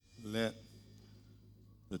Let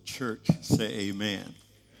the church say amen.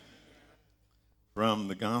 From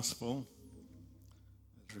the gospel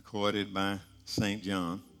as recorded by St.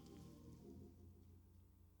 John,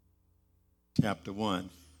 chapter 1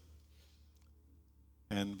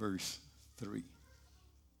 and verse 3.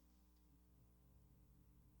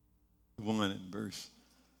 1 and verse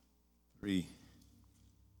 3.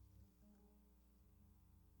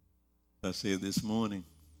 As I said this morning,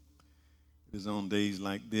 it is on days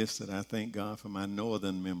like this that I thank God for my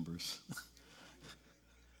northern members.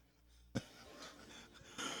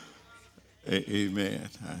 Amen.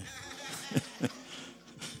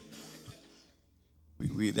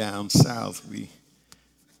 We down south, the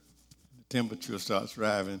temperature starts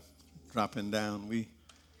dropping down. We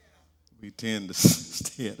tend to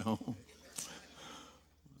stay at home.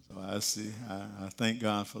 So I thank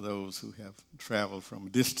God for those who have traveled from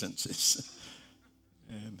distances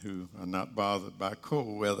and who are not bothered by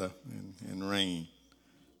cold weather and rain.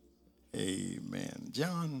 Amen.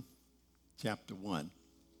 John chapter 1.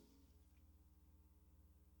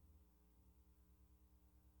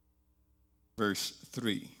 Verse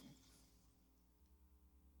 3.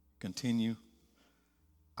 Continue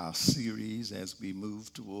our series as we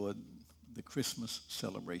move toward the Christmas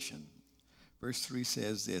celebration. Verse 3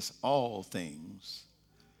 says this: all things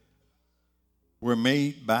were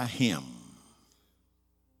made by him,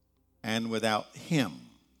 and without him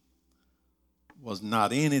was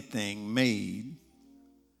not anything made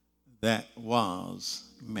that was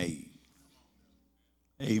made.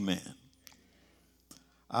 Amen.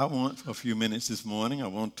 I want, for a few minutes this morning, I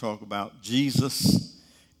want to talk about Jesus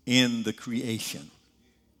in the creation.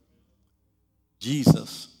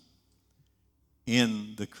 Jesus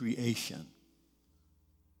in the creation.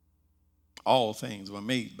 All things were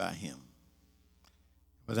made by him.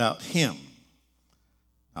 Without him,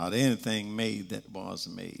 not anything made that was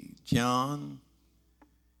made. John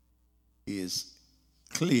is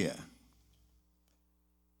clear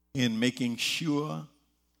in making sure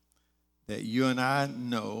that you and I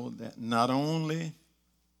know that not only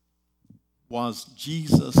was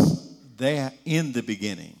Jesus there in the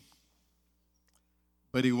beginning,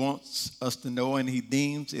 but he wants us to know, and he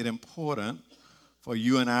deems it important for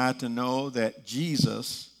you and I to know, that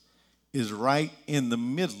Jesus is right in the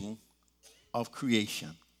middle of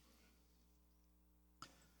creation.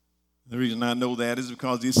 The reason I know that is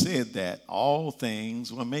because he said that all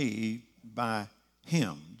things were made by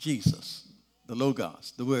him, Jesus, the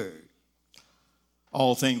Logos, the Word.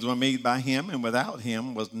 All things were made by him, and without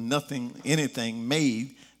him was anything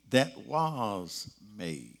made that was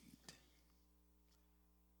made.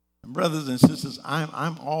 And brothers and sisters,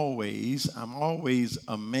 I'm always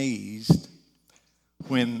amazed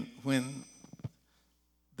when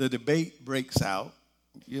the debate breaks out.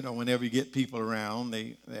 You know, whenever you get people around,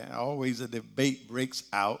 always a debate breaks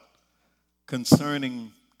out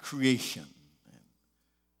concerning creation.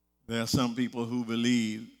 There are some people who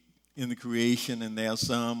believe in the creation, and there are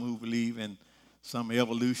some who believe in some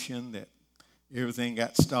evolution, that everything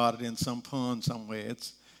got started in some pond somewhere.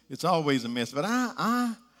 It's always a mess. But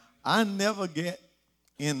I never get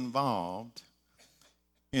involved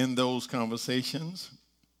in those conversations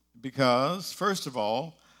because, first of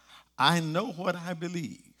all, I know what I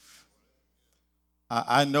believe.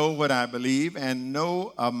 I know what I believe, and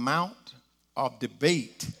no amount of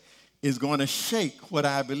debate is going to shake what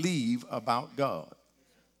I believe about God.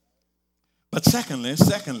 But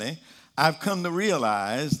secondly, I've come to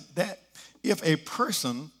realize that if a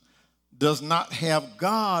person does not have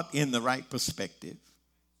God in the right perspective,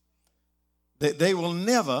 that they will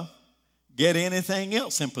never get anything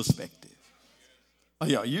else in perspective. Oh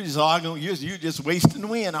yeah, you're just arguing, you're just wasting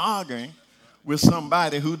wind arguing with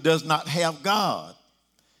somebody who does not have God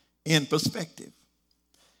in perspective.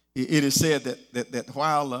 It is said that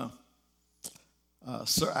while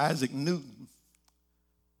Sir Isaac Newton,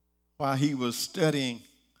 while he was studying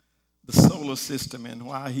the solar system and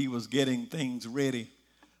while he was getting things ready,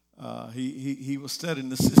 he was studying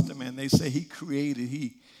the system, and they say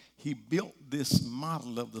he built this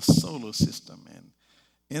model of the solar system. And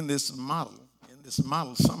in this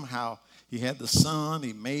model, somehow he had the sun,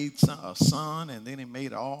 he made a sun, and then he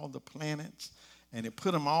made all the planets, and he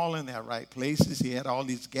put them all in their right places. He had all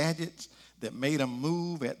these gadgets that made them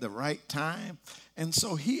move at the right time. And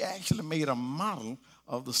so he actually made a model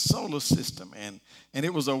of the solar system, and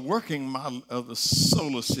it was a working model of the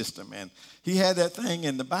solar system. And he had that thing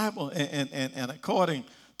in the Bible, and according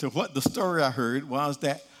to what the story I heard was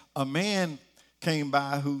that a man came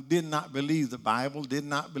by who did not believe the Bible, did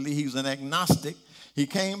not believe, he was an agnostic. He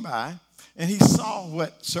came by and he saw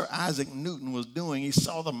what Sir Isaac Newton was doing. He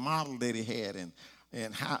saw the model that he had, and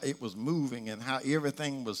and how it was moving and how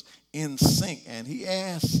everything was in sync. And he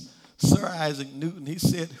asked Sir Isaac Newton, he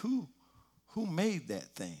said, who made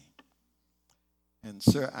that thing? And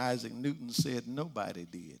Sir Isaac Newton said, nobody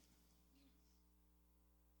did.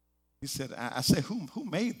 He said, I said, who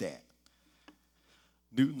made that?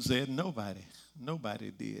 Newton said,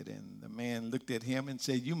 nobody did. And the man looked at him and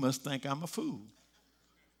said, you must think I'm a fool.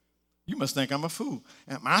 You must think I'm a fool.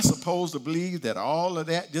 Am I supposed to believe that all of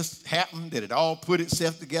that just happened, that it all put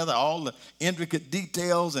itself together, all the intricate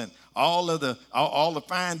details and all the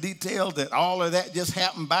fine details, that all of that just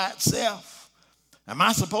happened by itself? Am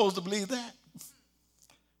I supposed to believe that?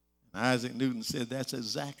 And Isaac Newton said, that's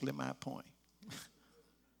exactly my point.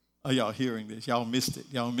 Are y'all hearing this? Y'all missed it.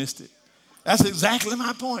 Y'all missed it. That's exactly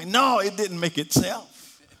my point. No, it didn't make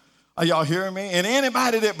itself. Are y'all hearing me? And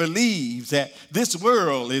anybody that believes that this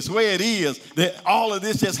world is where it is, that all of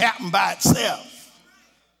this just happened by itself.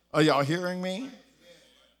 Are y'all hearing me?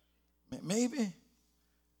 Maybe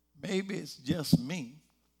it's just me.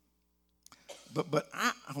 But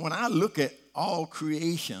when I look at all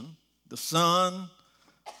creation, the sun,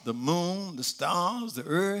 the moon, the stars, the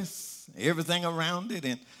earth, everything around it,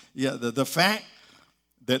 and the fact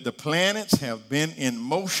that the planets have been in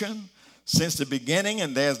motion since the beginning,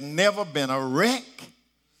 and there's never been a wreck.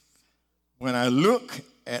 When I look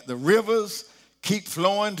at the rivers keep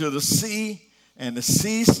flowing to the sea, and the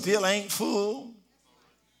sea still ain't full,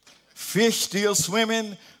 fish still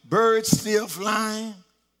swimming, birds still flying,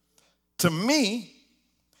 to me,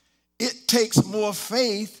 it takes more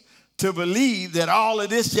faith to believe that all of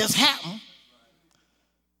this just happened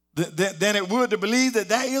than it would to believe that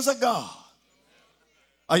there is a God.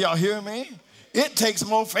 Are y'all hearing me? It takes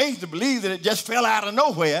more faith to believe that it just fell out of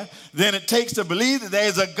nowhere than it takes to believe that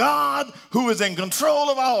there's a God who is in control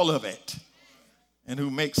of all of it and who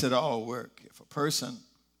makes it all work. If a person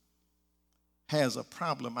has a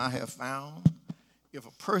problem, I have found, if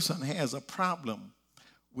a person has a problem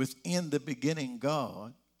within the beginning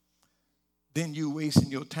God, then you're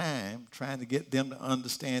wasting your time trying to get them to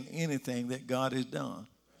understand anything that God has done.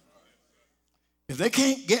 If they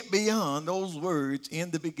can't get beyond those words,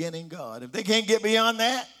 in the beginning God, if they can't get beyond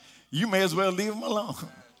that, you may as well leave them alone.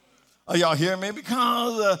 Are y'all hearing me?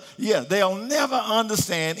 Because, they'll never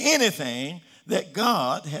understand anything that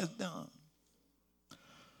God has done.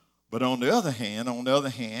 But on the other hand,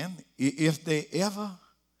 if they ever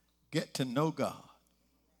get to know God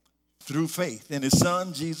through faith in his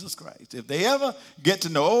son, Jesus Christ, if they ever get to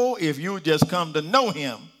know, if you just come to know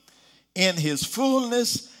him in his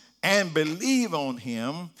fullness and believe on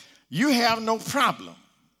him, you have no problem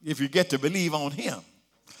if you get to believe on him.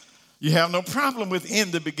 You have no problem with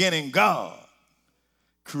in the beginning God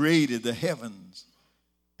created the heavens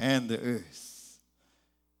and the earth.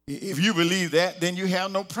 If you believe that, then you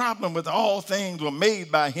have no problem with all things were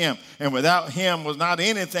made by him, and without him was not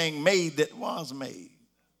anything made that was made.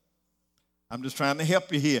 I'm just trying to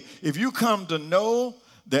help you here. If you come to know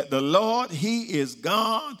that the Lord, he is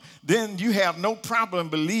God, then you have no problem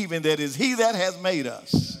believing that it's he that has made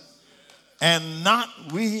us and not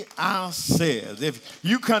we ourselves. If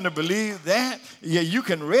you come to believe that, you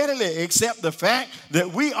can readily accept the fact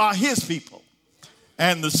that we are his people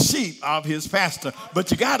and the sheep of his pasture.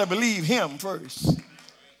 But you got to believe him first.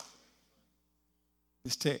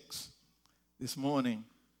 This text this morning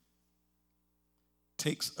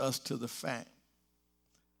takes us to the fact,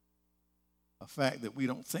 a fact that we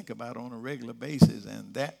don't think about on a regular basis,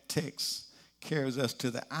 and that text carries us to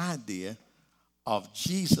the idea of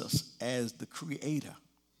Jesus as the creator.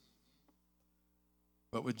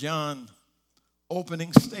 But with John's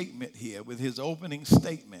opening statement here, with his opening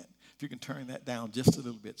statement, if you can turn that down just a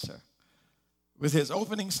little bit, sir. With his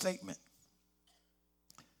opening statement,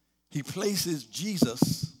 he places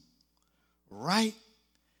Jesus right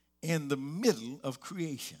in the middle of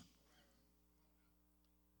creation.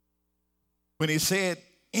 When he said,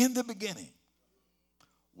 in the beginning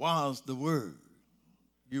was the Word.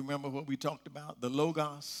 You remember what we talked about? The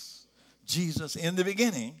Logos, Jesus. In the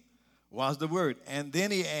beginning was the Word. And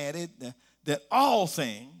then he added that all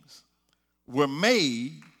things were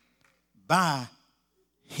made by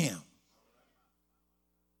him.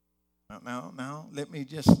 Now, let me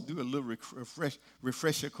just do a little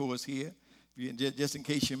refresher course here. Just in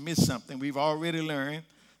case you missed something. We've already learned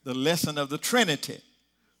the lesson of the Trinity.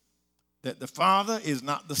 That the Father is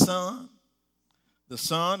not the Son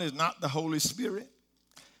is not the Holy Spirit,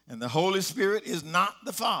 and the Holy Spirit is not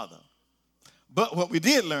the Father. But what we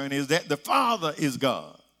did learn is that the Father is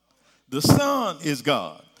God, the Son is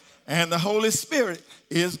God, and the Holy Spirit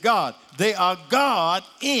is God. They are God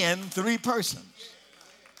in three persons.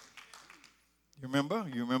 You remember?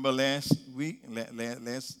 You remember last week,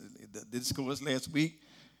 the discourse last week,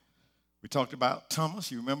 we talked about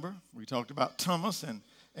Thomas. You remember? We talked about Thomas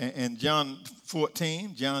and John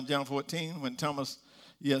 14, when Thomas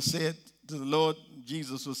said to the Lord,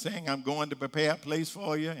 Jesus was saying, I'm going to prepare a place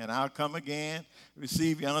for you, and I'll come again,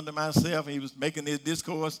 receive you unto myself. And he was making this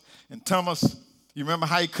discourse. And Thomas, you remember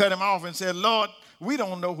how he cut him off and said, Lord, we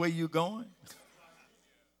don't know where you're going.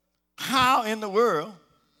 How in the world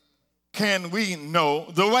can we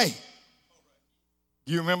know the way?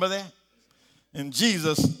 You remember that? And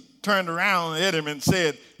Jesus turned around at him and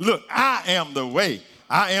said, look, I am the way.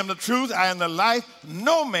 I am the truth. I am the life.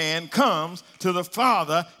 No man comes to the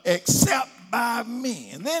Father except by me.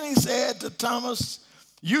 And then he said to Thomas,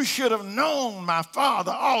 you should have known my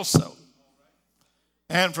Father also.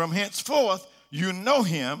 And from henceforth, you know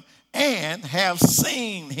him and have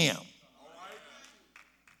seen him.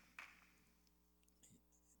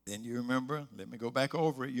 Then you remember, let me go back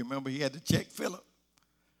over it. You remember he had to check Philip.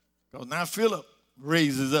 Because now Philip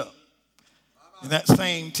raises up. In that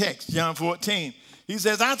same text, John 14, he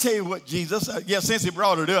says, I tell you what, Jesus, since he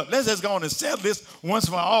brought it up, let's just go on and settle this once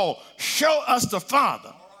for all. Show us the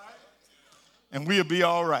Father, and we'll be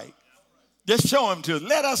all right. Just show him to us.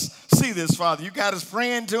 Let us see this, Father. You got us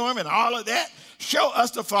praying to him and all of that. Show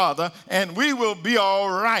us the Father, and we will be all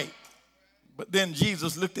right. But then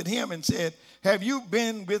Jesus looked at him and said, have you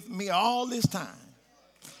been with me all this time,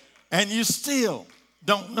 and you still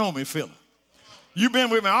don't know me, Philip? You've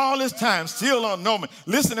been with me all this time, still don't know me.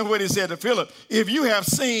 Listen to what he said to Philip. If you have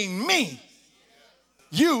seen me,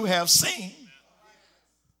 you have seen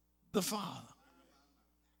the Father.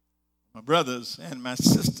 My brothers and my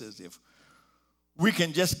sisters, if we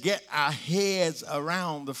can just get our heads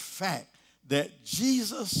around the fact that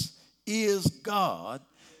Jesus is God,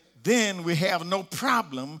 then we have no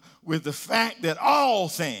problem with the fact that all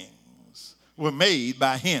things were made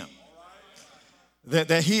by him.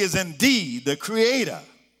 That he is indeed the creator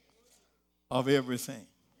of everything.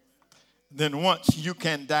 Then once you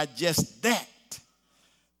can digest that,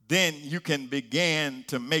 then you can begin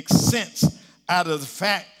to make sense out of the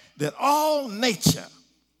fact that all nature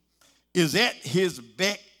is at his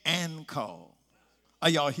beck and call. Are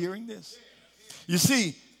y'all hearing this? You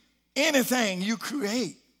see, anything you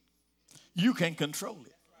create, you can control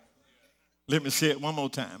it. Let me say it one more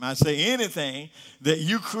time. I say anything that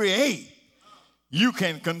you create, you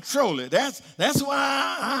can control it. That's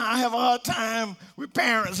why I have a hard time with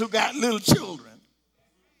parents who got little children.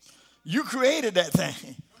 You created that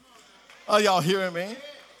thing. Are y'all hearing me?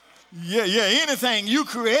 Yeah, anything you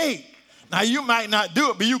create. Now, you might not do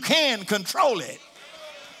it, but you can control it.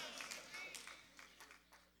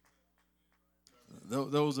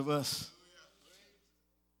 Those of us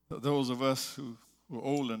who are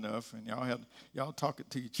old enough, and y'all talk it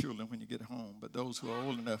to your children when you get home, but those who are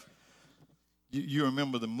old enough, you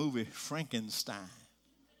remember the movie Frankenstein.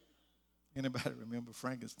 Anybody remember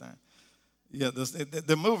Frankenstein? Yeah,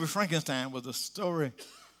 the movie Frankenstein was a story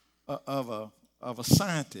of a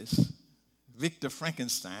scientist, Victor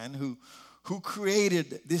Frankenstein, who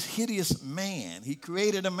created this hideous man. He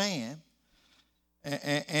created a man,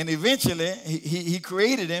 and eventually he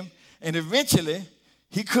created him, and eventually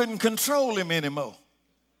he couldn't control him anymore.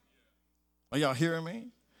 Are y'all hearing me?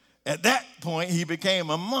 At that point, he became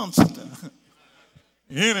a monster.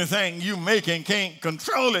 Anything you make and can't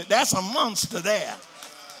control it, that's a monster there.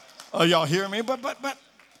 Are y'all hearing me? But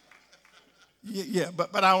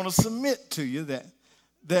I want to submit to you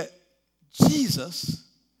that Jesus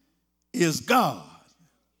is God.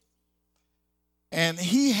 And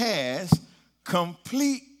he has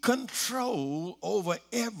complete control over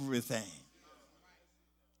everything.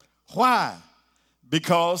 Why?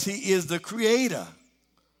 Because he is the creator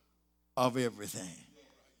of everything.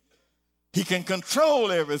 He can control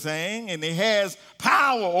everything, and he has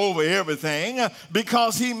power over everything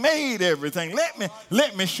because he made everything.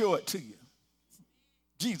 Let me show it to you.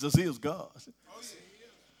 Jesus is God.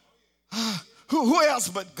 Who else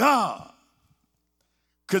but God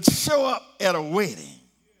could show up at a wedding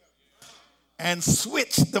and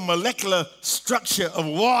switch the molecular structure of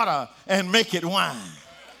water and make it wine?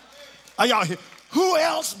 Are y'all here? Who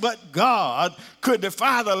else but God could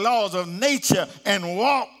defy the laws of nature and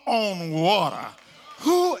walk on water?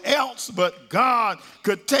 Who else but God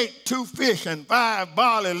could take 2 fish and 5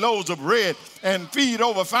 barley loaves of bread and feed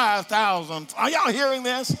over 5,000? Are y'all hearing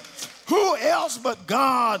this? Who else but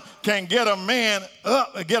God can get a man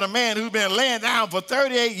who's been laying down for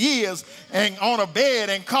 38 years and on a bed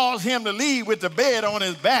and cause him to leave with the bed on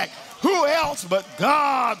his back? Who else but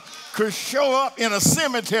God could show up in a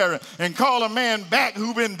cemetery and call a man back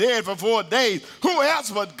who's been dead for 4 days? Who else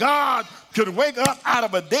but God could wake up out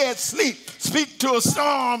of a dead sleep, speak to a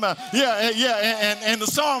storm, and the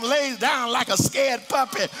storm lays down like a scared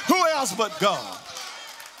puppy. Who else but God?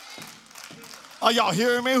 Are y'all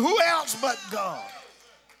hearing me? Who else but God?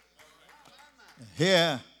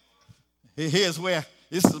 Here's where,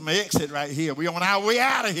 this is my exit right here. We're on our way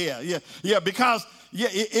out of here. Because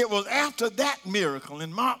it was after that miracle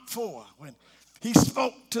in Mark 4 when he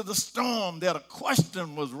spoke to the storm that a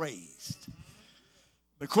question was raised.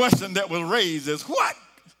 The question that was raised is, what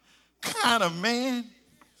kind of man?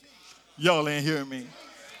 Y'all ain't hearing me.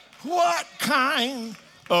 What kind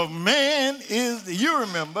of man is, you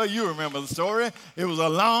remember the story. It was a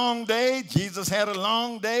long day. Jesus had a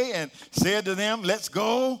long day and said to them, let's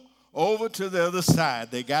go over to the other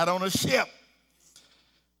side. They got on a ship,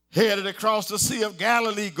 headed across the Sea of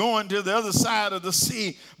Galilee, going to the other side of the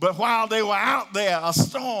sea. But while they were out there, a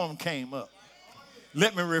storm came up.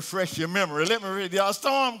 Let me refresh your memory. A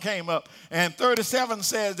storm came up. And 37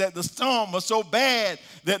 says that the storm was so bad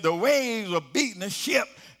that the waves were beating the ship,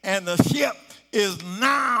 and the ship is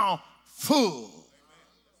now full.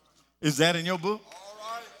 Is that in your book?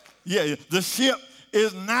 Yeah, the ship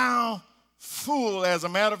is now full. As a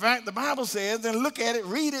matter of fact, the Bible says, and look at it,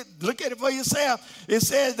 read it, look at it for yourself. It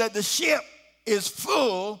says that the ship is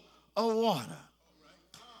full of water.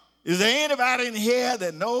 Is there anybody in here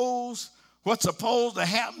that knows what's supposed to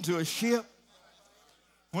happen to a ship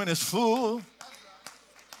when it's full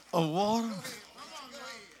of water?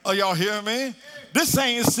 Are y'all hearing me? This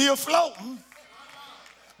thing is still floating,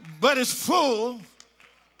 but it's full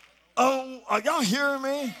of, are y'all hearing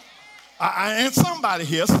me? And somebody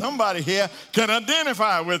here can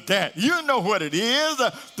identify with that. You know what it is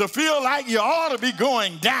to feel like you ought to be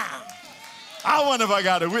going down. I wonder if I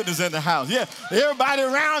got a witness in the house. Yeah, everybody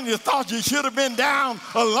around you thought you should have been down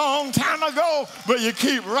a long time ago, but you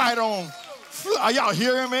keep right on. Are y'all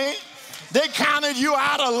hearing me? They counted you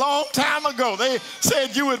out a long time ago. They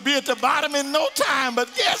said you would be at the bottom in no time,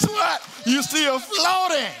 but guess what? You're still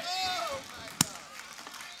floating.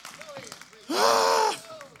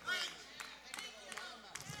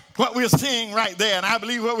 What we're seeing right there, and I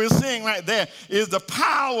believe what we're seeing right there, is the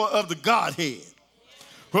power of the Godhead.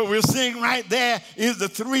 What we're seeing right there is the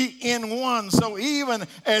 3-in-1. So even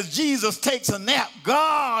as Jesus takes a nap,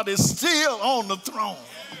 God is still on the throne.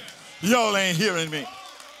 Y'all ain't hearing me.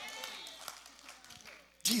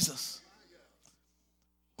 Jesus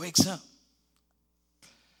wakes up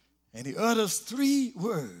and he utters 3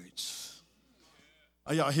 words.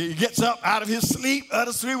 Are y'all here? He gets up out of his sleep,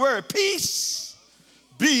 utters 3 words. Peace,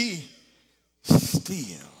 be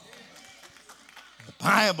still. The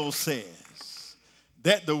Bible says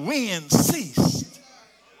that the wind ceased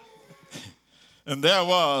and there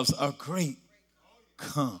was a great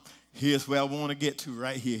calm. Here's where I want to get to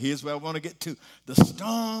right here. Here's where I want to get to. The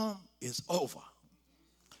storm is over.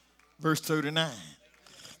 Verse 39.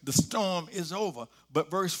 The storm is over. But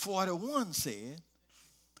verse 41 said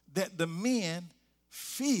that the men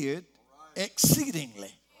feared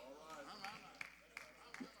exceedingly.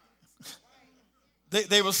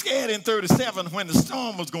 They were scared in 37 when the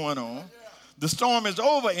storm was going on. The storm is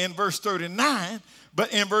over in verse 39,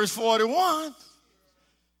 but in verse 41,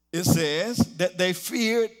 it says that they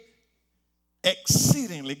feared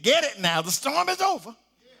exceedingly. Get it now, the storm is over.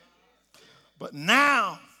 But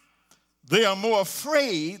now they are more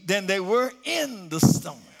afraid than they were in the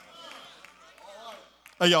storm.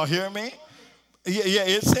 Are y'all hearing me? Yeah,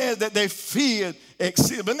 it says that they feared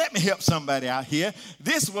exceedingly. But let me help somebody out here.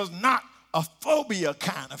 This was not a phobia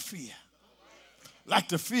kind of fear, like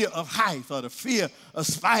the fear of heights or the fear of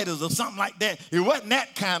spiders or something like that. It wasn't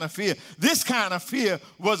that kind of fear. This kind of fear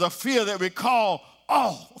was a fear that we call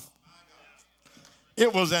awe.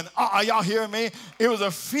 It was an awe. Are y'all hearing me? It was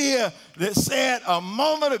a fear that said a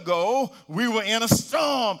moment ago we were in a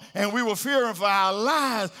storm and we were fearing for our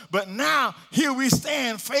lives, but now here we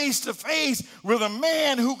stand face to face with a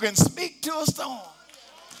man who can speak to a storm.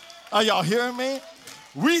 Are y'all hearing me?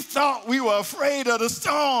 We thought we were afraid of the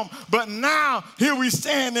storm, but now here we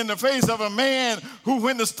stand in the face of a man who,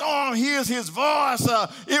 when the storm hears his voice,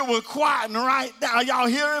 it will quieten right down. Are y'all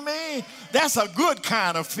hearing me? That's a good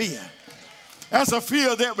kind of fear. That's a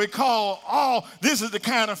fear that we call awe. This is the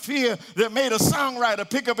kind of fear that made a songwriter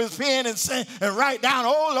pick up his pen and sing and write down,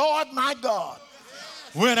 "Oh Lord my God,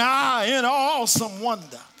 when I in awesome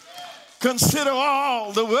wonder consider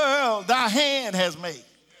all the world thy hand has made.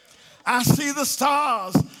 I see the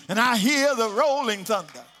stars and I hear the rolling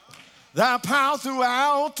thunder. Thy power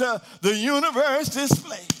throughout the universe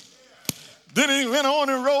display." Then he went on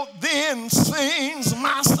and wrote, "Then sings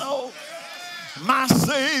my soul, my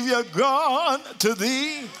Savior God, to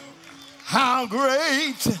thee. How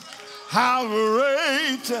great, how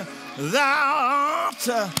great thou art.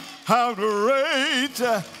 How great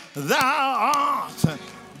thou art.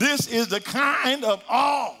 This is the kind of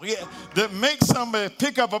awe that makes somebody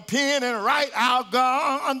pick up a pen and write, our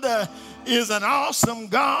God is an awesome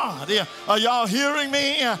God. Yeah. Are y'all hearing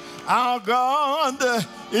me? Our God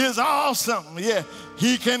is awesome. Yeah.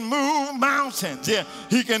 He can move mountains. Yeah.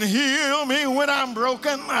 He can heal me when I'm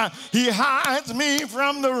broken. He hides me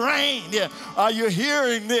from the rain. Yeah. Are you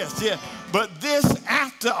hearing this? Yeah. But this,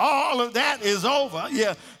 after all of that is over,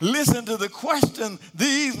 yeah, listen to the question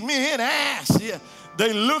these men asked. Yeah.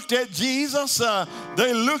 They looked at Jesus.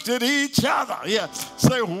 They looked at each other. Yeah.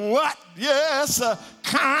 Say, what, yes,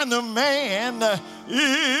 kind of man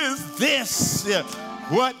is this? Yeah.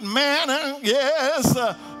 What manner, yes,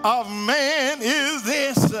 of man is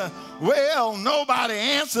this? Well, nobody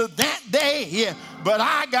answered that day. Yeah. But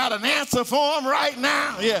I got an answer for him right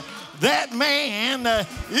now. Yeah. That man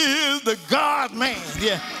is the God man.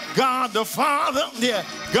 Yeah. God the Father, yeah.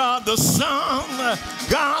 God the Son,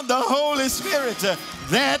 God the Holy Spirit.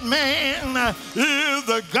 That man is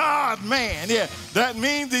the God man. Yeah. That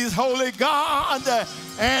means he's holy God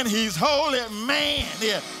and he's holy man.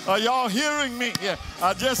 Yeah. Are y'all hearing me? Yeah.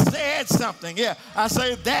 I just said something. Yeah. I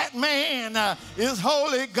say that man is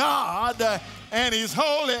holy God and he's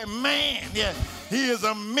holy man. Yeah. He is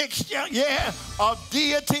a mixture, yeah, of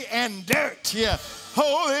deity and dirt. Yeah.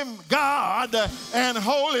 Holy God and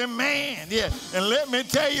holy man, yeah. And let me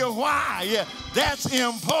tell you why, yeah. That's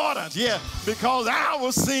important, yeah. Because I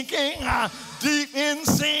was sinking deep in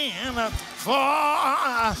sin,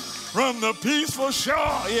 far from the peaceful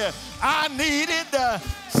shore, yeah. I needed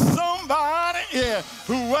somebody, yeah,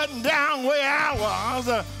 who wasn't down where I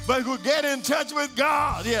was, but who get in touch with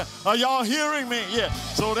God, yeah. Are y'all hearing me? Yeah.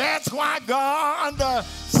 So that's why God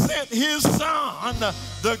sent his son,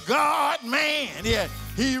 the God man, yeah.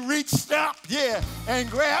 He reached up, yeah, and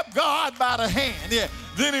grabbed God by the hand, yeah.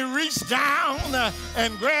 Then he reached down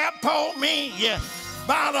and grabbed poor me, yeah,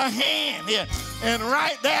 by the hand, yeah. And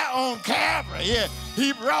right there on Calvary, yeah,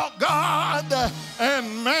 he brought God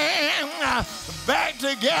and man back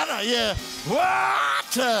together, yeah.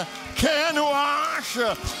 What can wash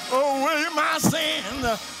away my sin?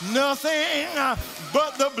 Nothing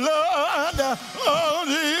but the blood of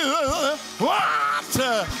Jesus. What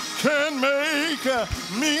can make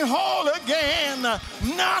me whole again?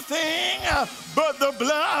 Nothing but the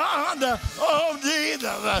blood of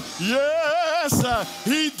Jesus. Yes,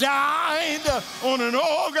 he died on an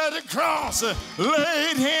old cross,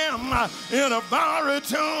 laid him in a borrowed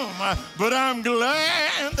tomb. But I'm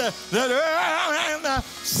glad that early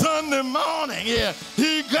Sunday morning, yeah,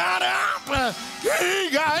 he got up. He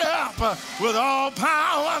got up with all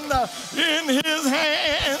power in his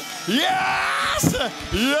hand. Yes,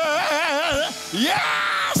 yes,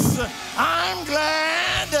 yes. I'm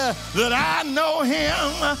glad that I know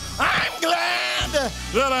him. I'm glad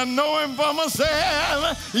that I know him for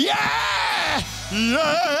myself. Yeah,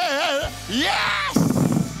 yeah, yes.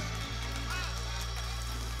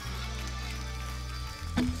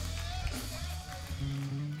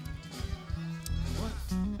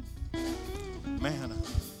 What manner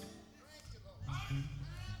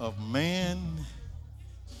of man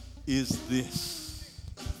is this?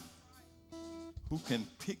 Who can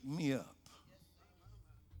pick me up,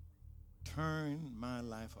 turn my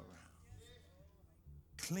life around,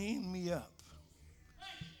 clean me up,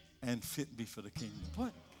 and fit me for the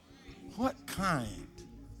kingdom? What kind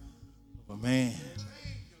of a man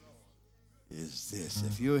is this?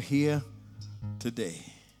 If you're here today,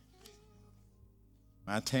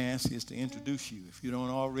 my task is to introduce you. If you don't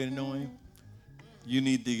already know him, you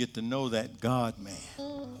need to get to know that God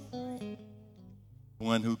man. The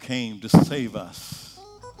one who came to save us,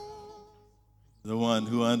 the one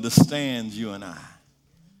who understands you and I.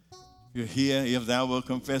 You're here, if thou wilt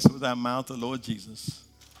confess with thy mouth the Lord Jesus,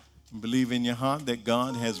 and believe in your heart that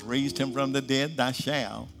God has raised him from the dead, thou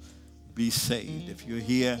shalt be saved. If you're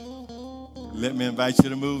here, let me invite you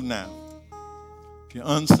to move now. If you're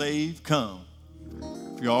unsaved, come.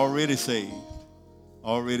 If you're already saved,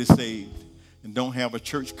 and don't have a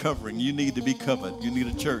church covering, you need to be covered. You need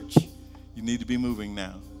a church. You need to be moving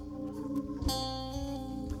now.